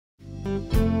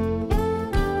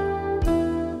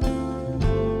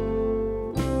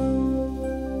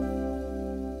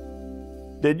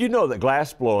Did you know that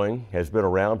glass blowing has been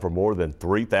around for more than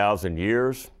 3,000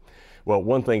 years? Well,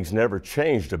 one thing's never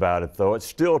changed about it, though. It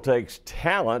still takes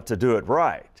talent to do it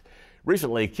right.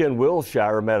 Recently, Ken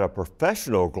Wilshire met a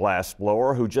professional glass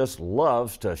blower who just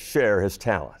loves to share his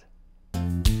talent.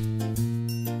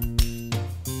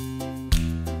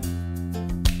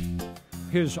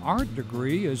 His art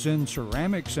degree is in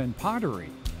ceramics and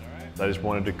pottery. I just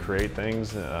wanted to create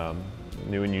things,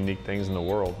 new and unique things in the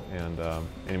world, and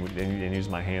use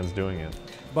my hands doing it.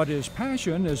 But his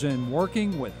passion is in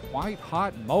working with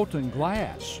white-hot molten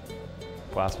glass.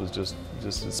 Glass was just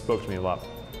it spoke to me a lot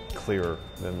clearer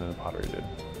than the pottery did.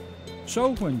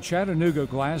 So when Chattanooga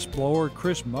glass blower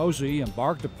Chris Mosey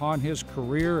embarked upon his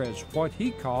career as what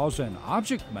he calls an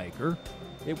object maker,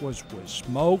 it was with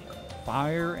smoke,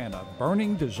 fire, and a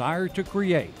burning desire to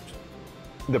create.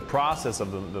 The process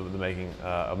of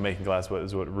making glass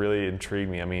is what really intrigued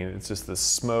me. I mean, it's just the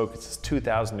smoke. It's just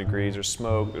 2,000 degrees. There's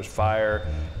smoke. There's fire.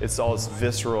 It's all this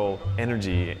visceral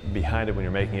energy behind it when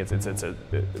you're making it. It's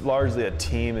largely a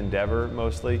team endeavor.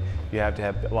 Mostly, you have to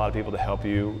have a lot of people to help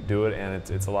you do it, and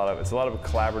it's a lot of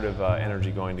collaborative energy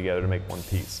going together to make one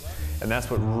piece. And that's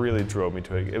what really drove me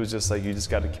to it. It was just like you just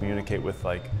got to communicate with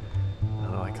like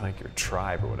your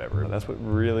tribe or whatever. That's what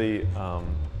really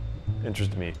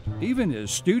interested me. Even his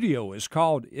studio is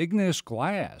called Ignis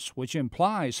Glass, which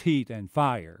implies heat and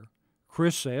fire.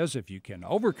 Chris says if you can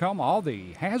overcome all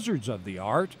the hazards of the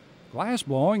art, glass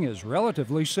blowing is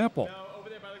relatively simple.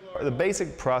 The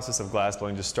basic process of glass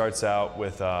blowing just starts out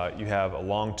with you have a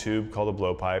long tube called a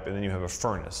blowpipe, and then you have a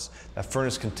furnace. That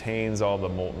furnace contains all the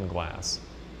molten glass.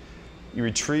 You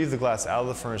retrieve the glass out of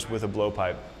the furnace with a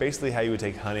blowpipe, basically how you would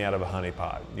take honey out of a honey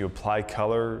pot. You apply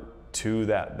color to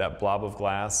that blob of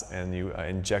glass, and you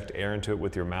inject air into it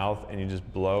with your mouth, and you just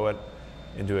blow it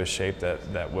into a shape that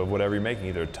whatever you're making,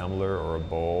 either a tumbler or a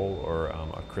bowl or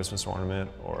a Christmas ornament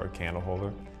or a candle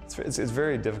holder. It's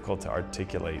very difficult to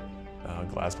articulate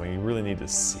glass blowing. You really need to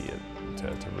see it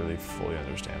to really fully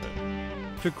understand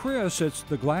it. To Chris, it's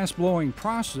the glass blowing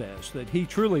process that he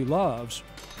truly loves.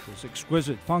 His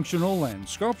exquisite functional and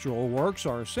sculptural works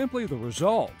are simply the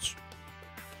results.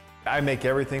 I make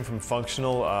everything from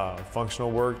functional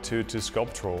work to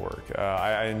sculptural work.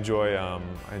 I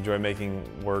enjoy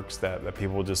making works that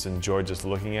people just enjoy just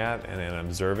looking at and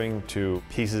observing, to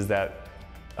pieces that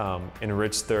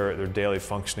enrich their daily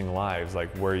functioning lives, like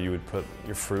where you would put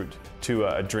your fruit, to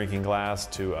a drinking glass,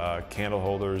 to candle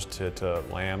holders, to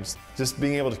lamps. Just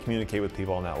being able to communicate with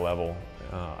people on that level,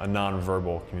 a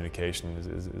non-verbal communication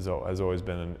has always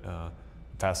been a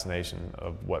fascination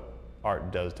of what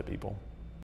art does to people.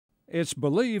 It's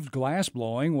believed glass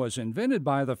blowing was invented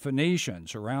by the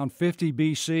Phoenicians around 50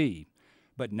 BC,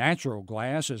 but natural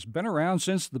glass has been around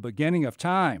since the beginning of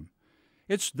time.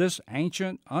 It's this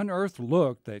ancient, unearthed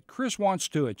look that Chris wants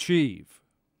to achieve.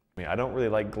 I mean, I don't really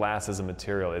like glass as a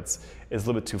material. It's a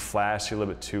little bit too flashy, a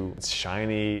little bit too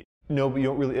shiny. No, you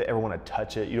don't really ever want to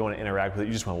touch it. You don't want to interact with it.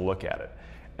 You just want to look at it.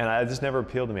 And it just never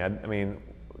appealed to me. I mean,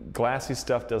 glassy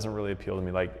stuff doesn't really appeal to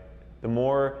me. Like, the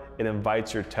more it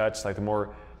invites your touch, like the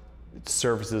more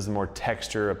surfaces, the more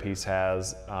texture a piece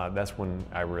has, that's when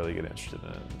I really get interested in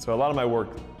it. So a lot of my work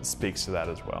speaks to that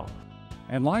as well.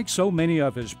 And like so many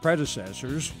of his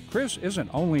predecessors, Chris isn't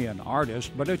only an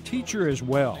artist, but a teacher as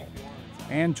well.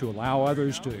 And to allow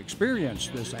others to experience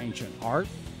this ancient art,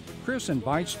 Chris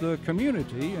invites the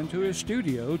community into his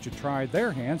studio to try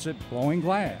their hands at blowing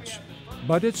glass.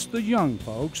 But it's the young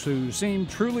folks who seem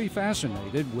truly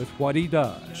fascinated with what he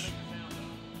does.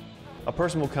 A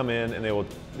person will come in and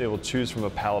they will choose from a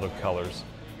palette of colors.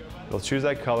 They'll choose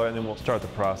that color, and then we'll start the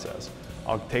process.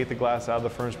 I'll take the glass out of the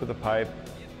furnace with a pipe.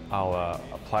 I'll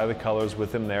apply the colors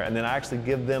with them there, and then I actually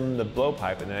give them the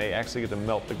blowpipe, and they actually get to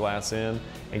melt the glass in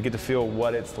and get to feel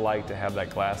what it's like to have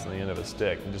that glass on the end of a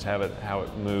stick, and just have it how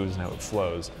it moves and how it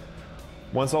flows.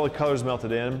 Once all the colors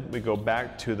melted in, we go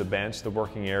back to the bench, the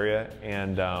working area,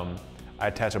 and I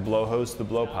attach a blow hose to the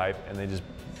blowpipe, and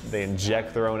they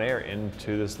inject their own air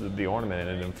into the ornament,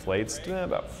 and it inflates to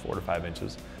about 4 to 5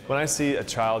 inches. When I see a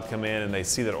child come in and they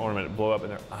see that ornament blow up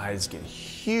and their eyes get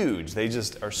huge, they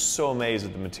just are so amazed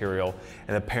at the material,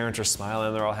 and the parents are smiling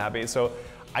and they're all happy. So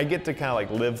I get to kind of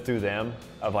like live through them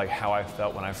of like how I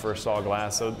felt when I first saw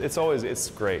glass. So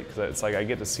it's great, because it's like I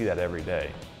get to see that every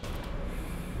day.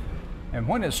 And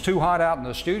when it's too hot out in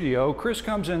the studio, Chris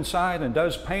comes inside and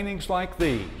does paintings like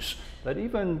these that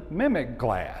even mimic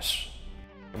glass.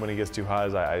 When it gets too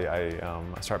hot,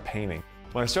 I start painting.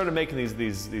 When I started making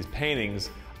these paintings,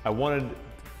 I wanted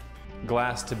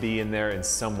glass to be in there in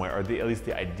some way, or at least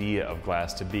the idea of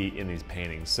glass to be in these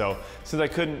paintings. So since I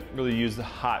couldn't really use the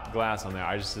hot glass on there,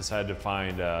 I just decided to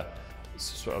find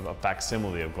sort of a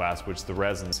facsimile of glass, which the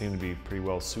resin seemed to be pretty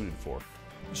well suited for.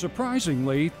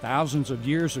 Surprisingly, thousands of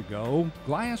years ago,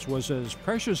 glass was as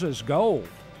precious as gold.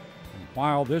 And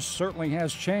while this certainly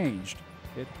has changed,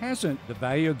 it hasn't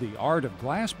devalued the art of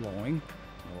glassblowing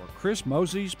or Chris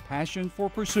Mosey's passion for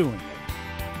pursuing it.